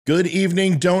Good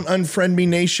evening, Don't Unfriend Me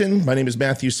Nation. My name is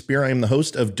Matthew Spear. I am the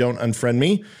host of Don't Unfriend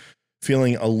Me.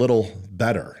 Feeling a little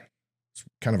better. It's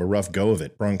kind of a rough go of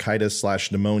it. Bronchitis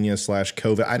 / pneumonia /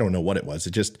 COVID. I don't know what it was.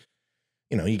 It just,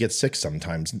 you get sick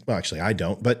sometimes. Well, actually, I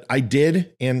don't, but I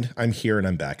did, and I'm here and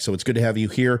I'm back. So it's good to have you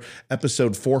here.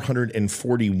 Episode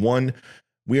 441.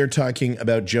 We are talking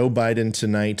about Joe Biden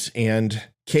tonight and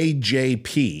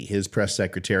KJP, his press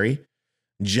secretary.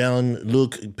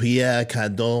 Jean-Luc Pierre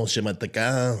Cadon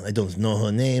Shemataka. I don't know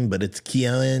her name, but it's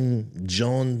Karen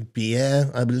Jean-Pierre,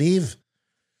 I believe.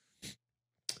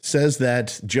 Says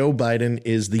that Joe Biden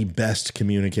is the best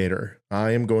communicator.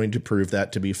 I am going to prove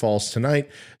that to be false tonight.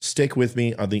 Stick with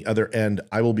me on the other end.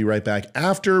 I will be right back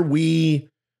after we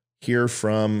hear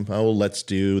from, let's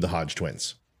do the Hodge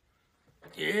twins.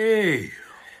 Hey,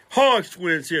 Hodge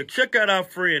twins here. Check out our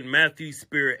friend Matthew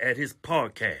Spear at his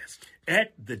podcast.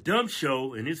 At The Dumb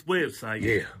Show and his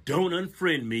website,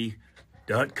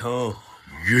 don'tunfriendme.com.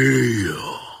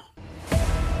 Yeah.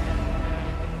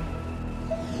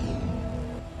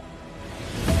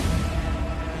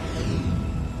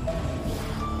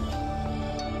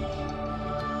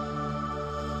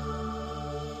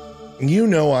 You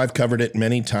know I've covered it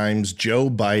many times, Joe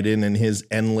Biden and his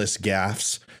endless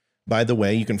gaffes. By the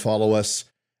way, you can follow us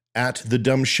at The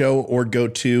Dumb Show or go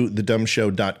to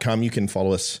thedumbshow.com. You can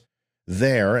follow us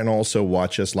there and also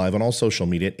watch us live on all social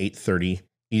media at 8:30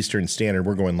 Eastern Standard.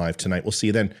 We're going live tonight. We'll see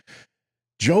you then.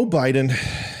 Joe Biden,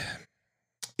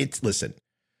 listen,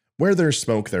 where there's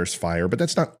smoke, there's fire, but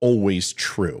that's not always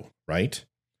true, right?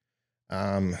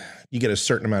 You get a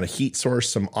certain amount of heat source,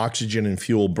 some oxygen and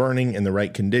fuel burning in the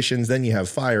right conditions, then you have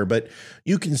fire, but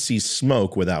you can see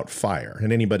smoke without fire.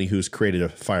 And anybody who's created a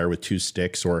fire with two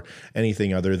sticks or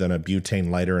anything other than a butane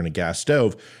lighter and a gas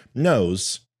stove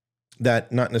knows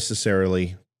that not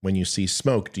necessarily when you see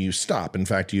smoke do you stop. In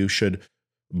fact, you should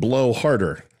blow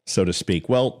harder, so to speak.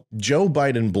 Well, Joe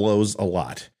Biden blows a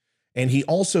lot. And he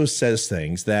also says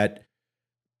things that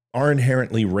are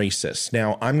inherently racist.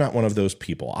 Now, I'm not one of those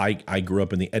people. I grew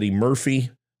up in the Eddie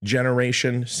Murphy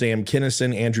generation, Sam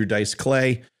Kinison, Andrew Dice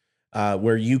Clay,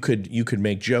 where you could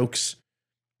make jokes.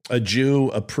 A Jew,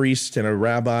 a priest, and a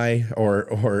rabbi, or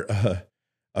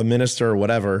a minister or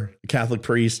whatever, a Catholic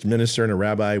priest, minister, and a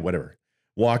rabbi, whatever,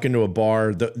 walk into a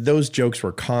bar. Those jokes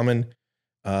were common.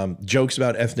 Jokes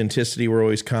about ethnicity were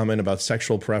always common, about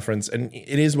sexual preference, and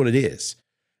it is what it is.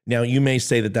 Now, you may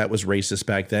say that was racist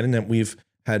back then and that we've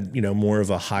had, more of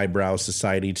a highbrow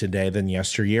society today than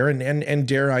yesteryear. And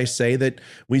dare I say that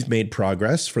we've made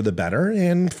progress for the better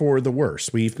and for the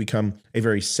worse. We've become a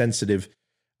very sensitive,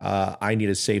 I need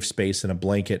a safe space and a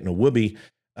blanket and a whoopee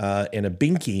and a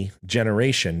binky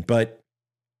generation. But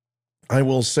I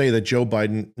will say that Joe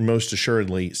Biden most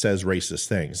assuredly says racist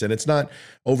things, and it's not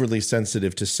overly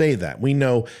sensitive to say that. We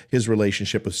know his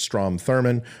relationship with Strom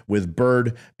Thurmond, with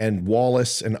Byrd and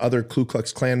Wallace and other Ku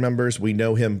Klux Klan members. We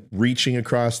know him reaching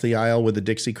across the aisle with the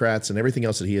Dixiecrats and everything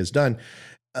else that he has done.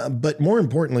 But more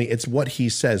importantly, it's what he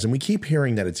says, and we keep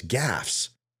hearing that it's gaffes.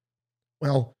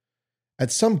 Well,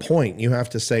 at some point, you have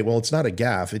to say, well, it's not a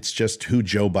gaffe. It's just who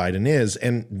Joe Biden is,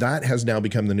 and that has now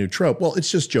become the new trope. Well, it's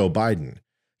just Joe Biden.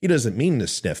 He doesn't mean to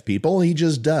sniff people. He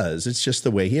just does. It's just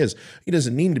the way he is. He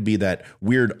doesn't mean to be that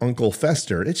weird Uncle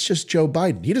Fester. It's just Joe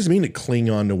Biden. He doesn't mean to cling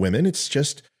on to women. It's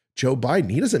just Joe Biden.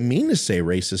 He doesn't mean to say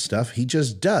racist stuff. He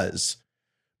just does.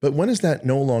 But when is that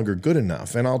no longer good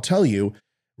enough? And I'll tell you,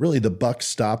 really, the buck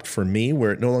stopped for me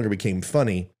where it no longer became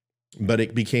funny, but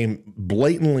it became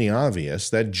blatantly obvious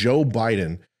that Joe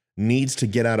Biden needs to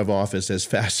get out of office as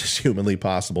fast as humanly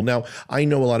possible. Now, I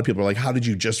know a lot of people are like, how did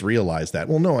you just realize that?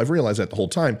 Well, no, I've realized that the whole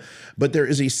time, but there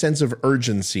is a sense of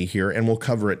urgency here, and we'll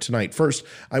cover it tonight. First,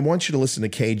 I want you to listen to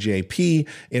KJP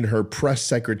in her press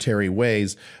secretary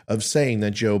ways of saying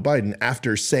that Joe Biden,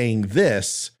 after saying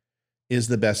this, is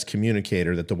the best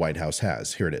communicator that the White House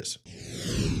has. Here it is.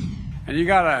 And you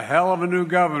got a hell of a new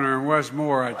governor in Wes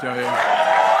Moore, I tell you.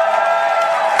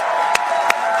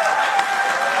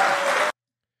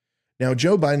 Now,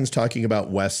 Joe Biden's talking about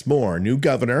Wes Moore, new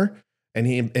governor, and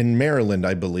he in Maryland,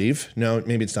 I believe. No,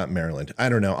 maybe it's not Maryland. I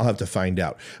don't know. I'll have to find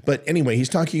out. But anyway, he's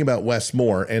talking about Wes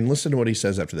Moore, and listen to what he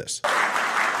says after this.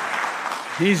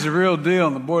 He's the real deal,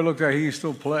 and the boy looks like he can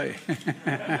still play.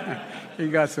 He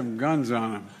got some guns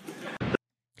on him.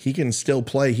 He can still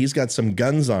play. He's got some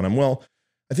guns on him. Well,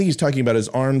 I think he's talking about his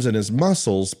arms and his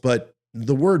muscles, but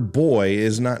the word boy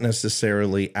is not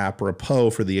necessarily apropos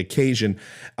for the occasion,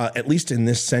 at least in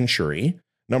this century.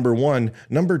 Number one.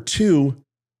 Number two,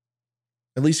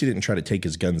 at least he didn't try to take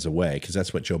his guns away, because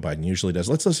that's what Joe Biden usually does.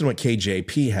 Let's listen to what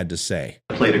KJP had to say.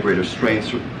 Played a greater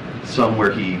strength, some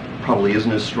where he probably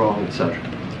isn't as strong, etc.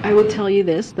 I will tell you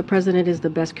this, the president is the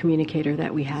best communicator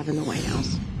that we have in the White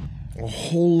House.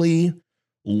 Holy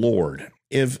Lord.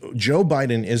 If Joe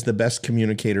Biden is the best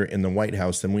communicator in the White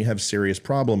House, then we have serious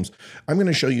problems. I'm going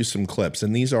to show you some clips,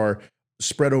 and these are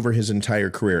spread over his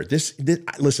entire career.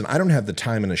 Listen, I don't have the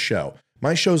time in a show.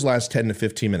 My shows last 10 to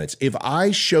 15 minutes. If I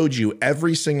showed you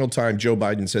every single time Joe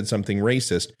Biden said something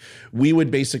racist, we would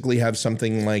basically have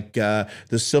something like the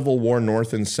Civil War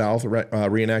North and South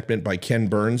reenactment by Ken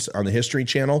Burns on the History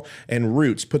Channel and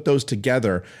Roots, put those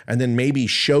together, and then maybe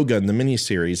Shogun, the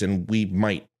miniseries, and we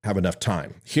might have enough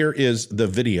time. Here is the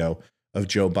video of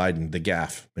Joe Biden, the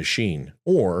gaffe machine,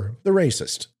 or the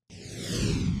racist.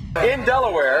 In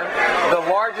Delaware,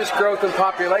 the largest growth in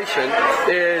population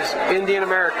is Indian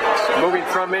Americans moving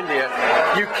from India.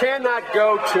 You cannot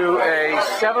go to a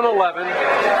 7-Eleven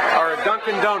or a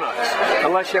Dunkin' Donuts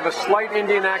unless you have a slight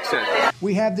Indian accent.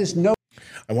 We have this no.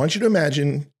 I want you to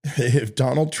imagine if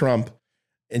Donald Trump,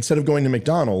 instead of going to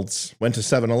McDonald's, went to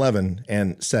 7-Eleven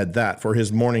and said that for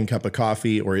his morning cup of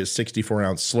coffee or his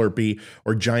 64-ounce Slurpee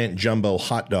or giant jumbo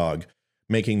hot dog,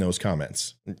 making those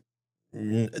comments.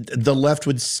 The left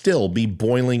would still be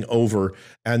boiling over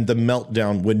and the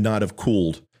meltdown would not have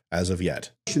cooled as of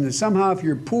yet. And somehow if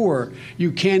you're poor,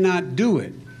 you cannot do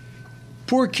it.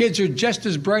 Poor kids are just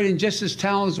as bright and just as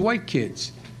talented as white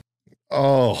kids.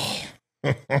 Oh,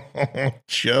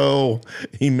 Joe,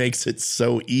 he makes it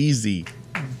so easy.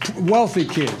 Wealthy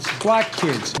kids, black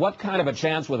kids. What kind of a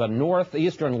chance would a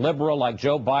northeastern liberal like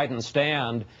Joe Biden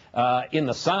stand in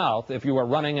the South if you were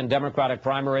running in Democratic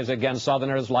primaries against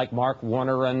Southerners like Mark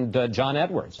Warner and John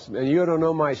Edwards? You don't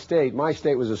know my state. My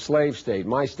state was a slave state.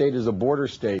 My state is a border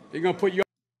state. They're going to put you.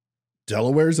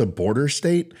 Delaware's a border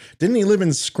state? Didn't he live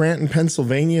in Scranton,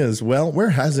 Pennsylvania as well? Where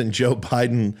hasn't Joe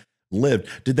Biden lived?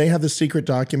 Did they have the secret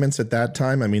documents at that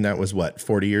time? I mean, that was what,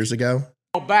 40 years ago?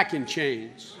 Back in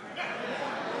chains.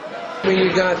 I mean,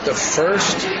 you got the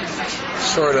first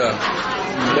sort of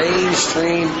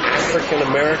mainstream African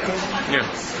American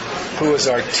who was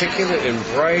articulate and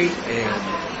bright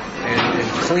and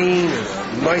clean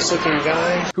and a nice looking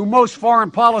guy. Who most foreign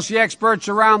policy experts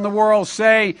around the world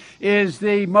say is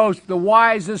the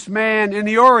wisest man in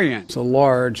the Orient. It's a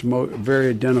large, very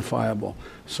identifiable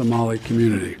Somali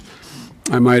community.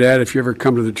 I might add, if you ever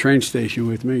come to the train station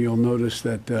with me, you'll notice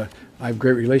that I have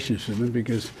great relationships with them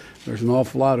because there's an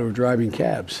awful lot who are driving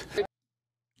cabs.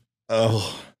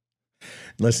 Oh,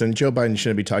 listen, Joe Biden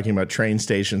shouldn't be talking about train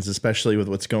stations, especially with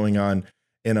what's going on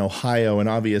in Ohio. And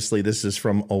obviously this is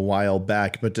from a while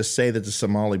back, but to say that the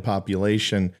Somali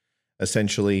population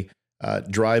essentially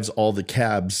drives all the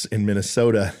cabs in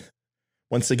Minnesota,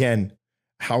 once again,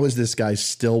 how is this guy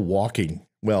still walking?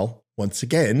 Well, once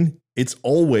again, it's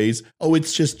always,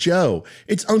 it's just Joe.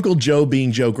 It's Uncle Joe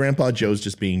being Joe. Grandpa Joe's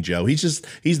just being Joe. He's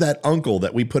that uncle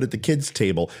that we put at the kids'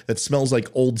 table that smells like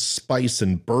Old Spice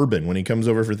and bourbon when he comes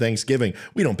over for Thanksgiving.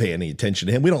 We don't pay any attention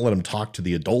to him. We don't let him talk to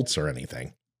the adults or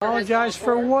anything. Apologize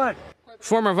for what?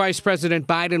 Former Vice President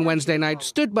Biden Wednesday night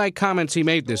stood by comments he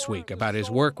made this week about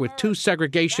his work with two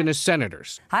segregationist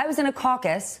senators. I was in a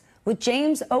caucus with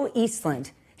James O.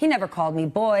 Eastland. He never called me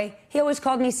boy. He always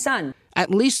called me son.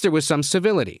 At least there was some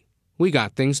civility. We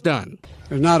got things done.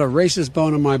 There's not a racist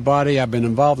bone in my body. I've been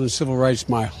involved in civil rights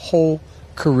my whole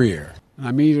career.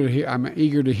 I'm eager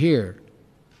to hear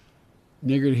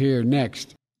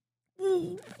next.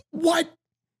 What?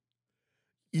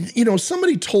 You know,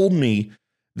 somebody told me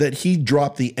that he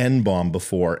dropped the N-bomb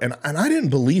before, and I didn't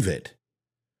believe it.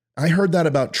 I heard that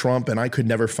about Trump, and I could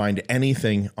never find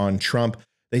anything on Trump.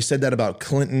 They said that about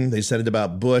Clinton. They said it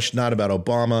about Bush, not about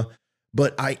Obama.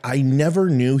 But I never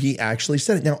knew he actually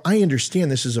said it. Now, I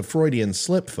understand this is a Freudian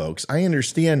slip, folks. I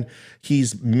understand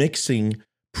he's mixing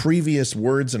previous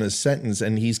words in a sentence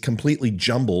and he's completely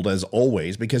jumbled, as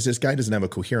always, because this guy doesn't have a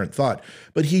coherent thought.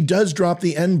 But he does drop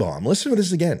the N-bomb. Listen to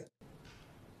this again.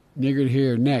 Nigger to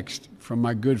hear next from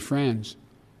my good friends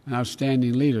and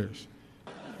outstanding leaders.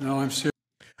 No, I'm serious.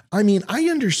 I mean, I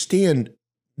understand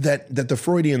that the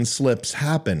Freudian slips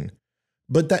happen,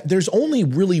 but that there's only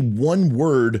really one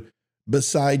word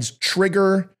besides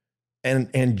trigger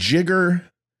and jigger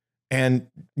and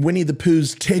Winnie the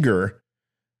Pooh's Tigger.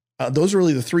 Those are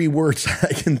really the three words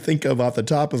I can think of off the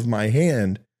top of my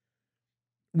hand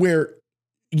where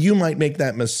you might make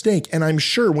that mistake. And I'm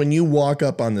sure when you walk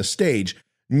up on the stage,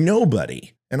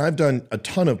 nobody, and I've done a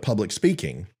ton of public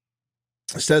speaking,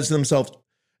 says to themselves,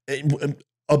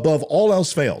 above all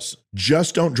else fails,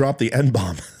 just don't drop the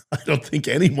N-bomb. I don't think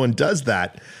anyone does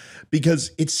that,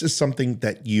 because it's just something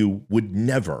that you would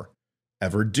never,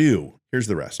 ever do. Here's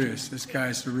the rest. This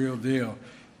guy's the real deal.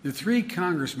 The three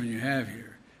congressmen you have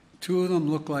here, two of them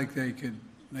look like they could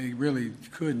They really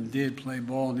could and did play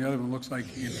ball, and the other one looks like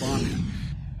he can bomb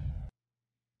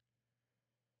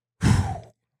you.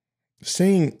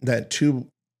 Saying that two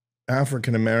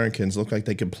African Americans look like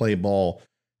they could play ball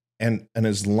and an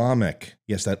Islamic,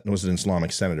 yes, that was an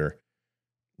Islamic senator,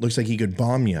 looks like he could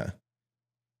bomb you.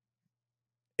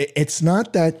 It's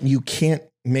not that you can't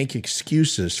make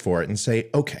excuses for it and say,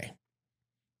 okay,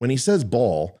 when he says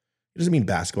ball, it doesn't mean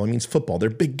basketball, it means football. They're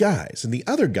big guys. And the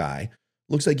other guy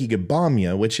looks like he could bomb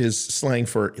you, which is slang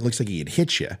for it looks like he could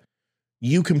hit you.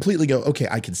 You completely go, okay,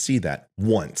 I can see that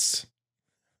once,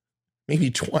 maybe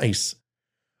twice.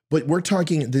 But we're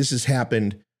talking, this has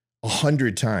happened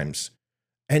 100 times.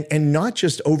 And not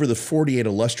just over the 48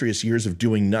 illustrious years of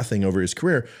doing nothing over his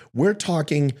career. We're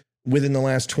talking within the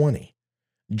last 20.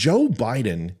 Joe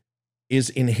Biden is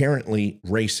inherently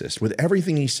racist with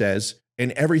everything he says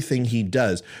and everything he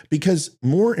does. Because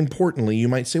more importantly, you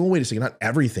might say, well, wait a second, not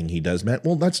everything he does, Matt.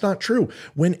 Well, that's not true.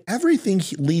 When everything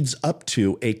leads up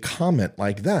to a comment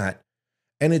like that,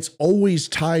 and it's always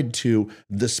tied to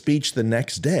the speech the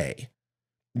next day,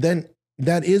 then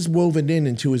that is woven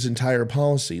into his entire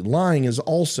policy. Lying is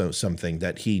also something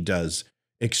that he does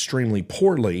extremely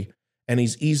poorly, and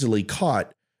he's easily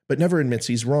caught, but never admits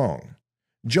he's wrong.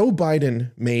 Joe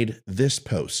Biden made this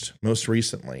post most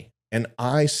recently, and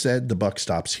I said the buck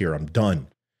stops here. I'm done.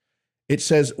 It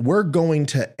says, we're going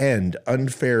to end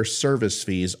unfair service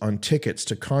fees on tickets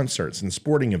to concerts and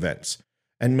sporting events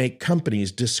and make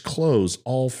companies disclose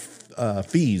all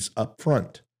fees up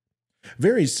front.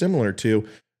 Very similar to,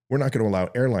 we're not going to allow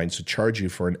airlines to charge you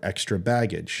for an extra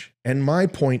baggage. And my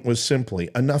point was simply,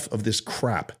 enough of this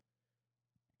crap.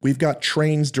 We've got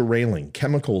trains derailing,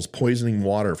 chemicals poisoning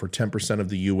water for 10% of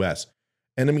the U.S.,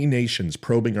 enemy nations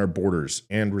probing our borders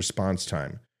and response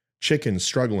time, chickens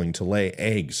struggling to lay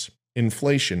eggs,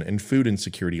 inflation and food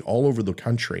insecurity all over the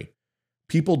country,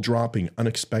 people dropping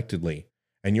unexpectedly,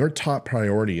 and your top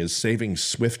priority is saving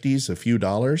Swifties a few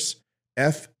dollars?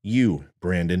 F you,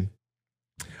 Brandon.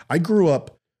 I grew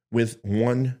up with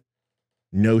one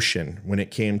notion when it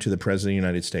came to the President of the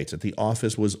United States, that the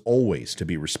office was always to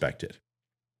be respected.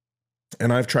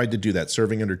 And I've tried to do that,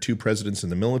 serving under 2 presidents in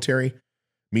the military,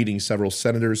 meeting several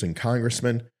senators and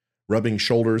congressmen, rubbing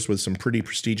shoulders with some pretty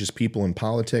prestigious people in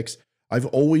politics. I've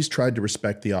always tried to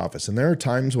respect the office. And there are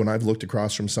times when I've looked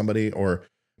across from somebody or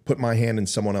put my hand in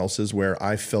someone else's where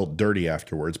I felt dirty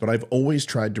afterwards, but I've always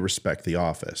tried to respect the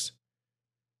office.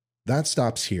 That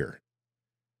stops here.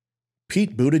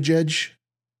 Pete Buttigieg,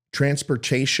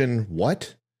 transportation,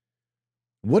 what?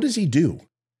 What does he do?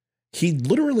 He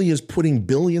literally is putting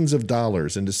billions of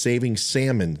dollars into saving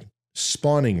salmon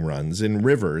spawning runs in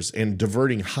rivers and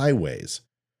diverting highways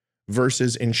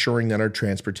versus ensuring that our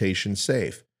transportation's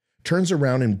safe. Turns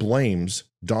around and blames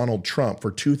Donald Trump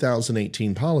for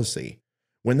 2018 policy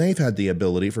when they've had the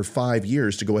ability for 5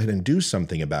 years to go ahead and do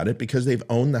something about it because they've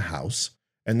owned the House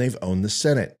and they've owned the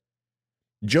Senate.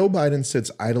 Joe Biden sits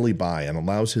idly by and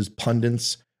allows his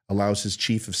pundits, allows his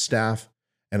chief of staff,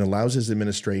 and allows his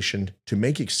administration to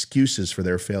make excuses for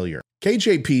their failure.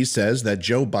 KJP says that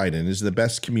Joe Biden is the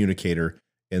best communicator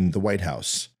in the White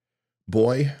House.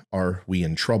 Boy, are we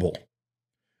in trouble.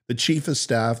 The chief of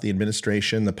staff, the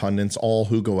administration, the pundits, all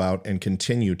who go out and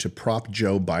continue to prop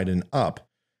Joe Biden up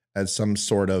as some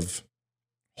sort of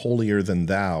holier than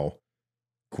thou,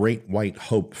 great white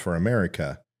hope for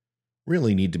America,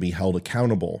 really need to be held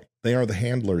accountable. They are the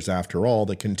handlers, after all,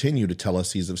 that continue to tell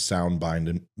us he's of sound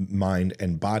mind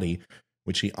and body,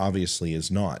 which he obviously is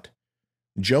not.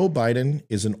 Joe Biden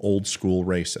is an old school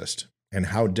racist, and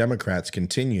how Democrats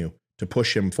continue to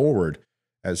push him forward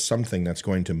as something that's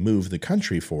going to move the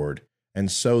country forward and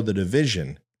sow the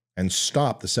division and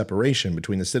stop the separation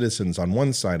between the citizens on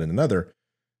one side and another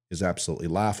is absolutely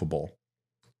laughable.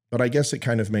 But I guess it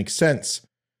kind of makes sense.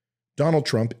 Donald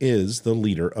Trump is the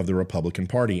leader of the Republican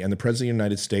Party, and the President of the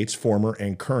United States, former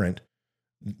and current,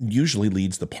 usually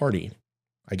leads the party.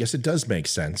 I guess it does make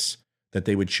sense that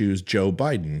they would choose Joe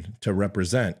Biden to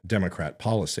represent Democrat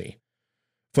policy.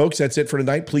 Folks, that's it for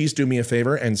tonight. Please do me a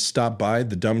favor and stop by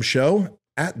The Dumb Show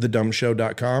at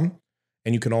thedumbshow.com.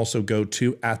 And you can also go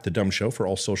to @TheDumbShow for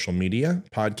all social media,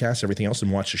 podcasts, everything else,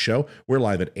 and watch the show. We're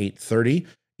live at 8:30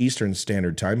 Eastern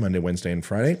Standard Time, Monday, Wednesday, and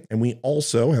Friday. And we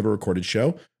also have a recorded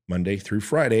show Monday through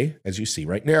Friday, as you see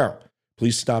right now.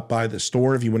 Please stop by the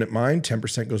store if you wouldn't mind.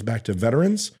 10% goes back to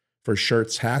veterans for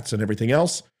shirts, hats, and everything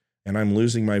else. And I'm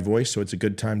losing my voice, so it's a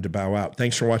good time to bow out.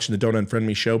 Thanks for watching the Don't Unfriend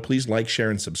Me show. Please like, share,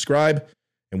 and subscribe.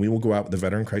 And we will go out with the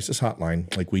Veteran Crisis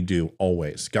Hotline like we do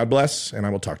always. God bless, and I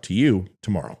will talk to you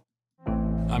tomorrow.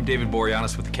 I'm David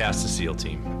Boreanaz with the Cast of SEAL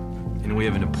team, and we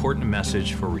have an important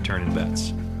message for returning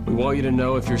vets. We want you to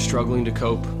know if you're struggling to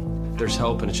cope, there's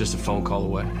help, and it's just a phone call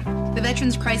away. The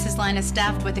Veterans Crisis Line is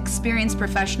staffed with experienced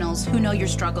professionals who know your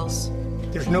struggles.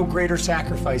 There's no greater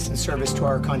sacrifice in service to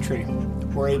our country.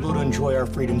 We're able to enjoy our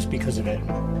freedoms because of it.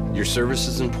 Your service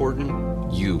is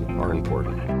important. You are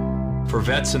important. For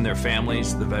vets and their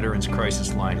families, the Veterans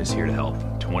Crisis Line is here to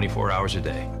help 24 hours a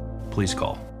day. Please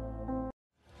call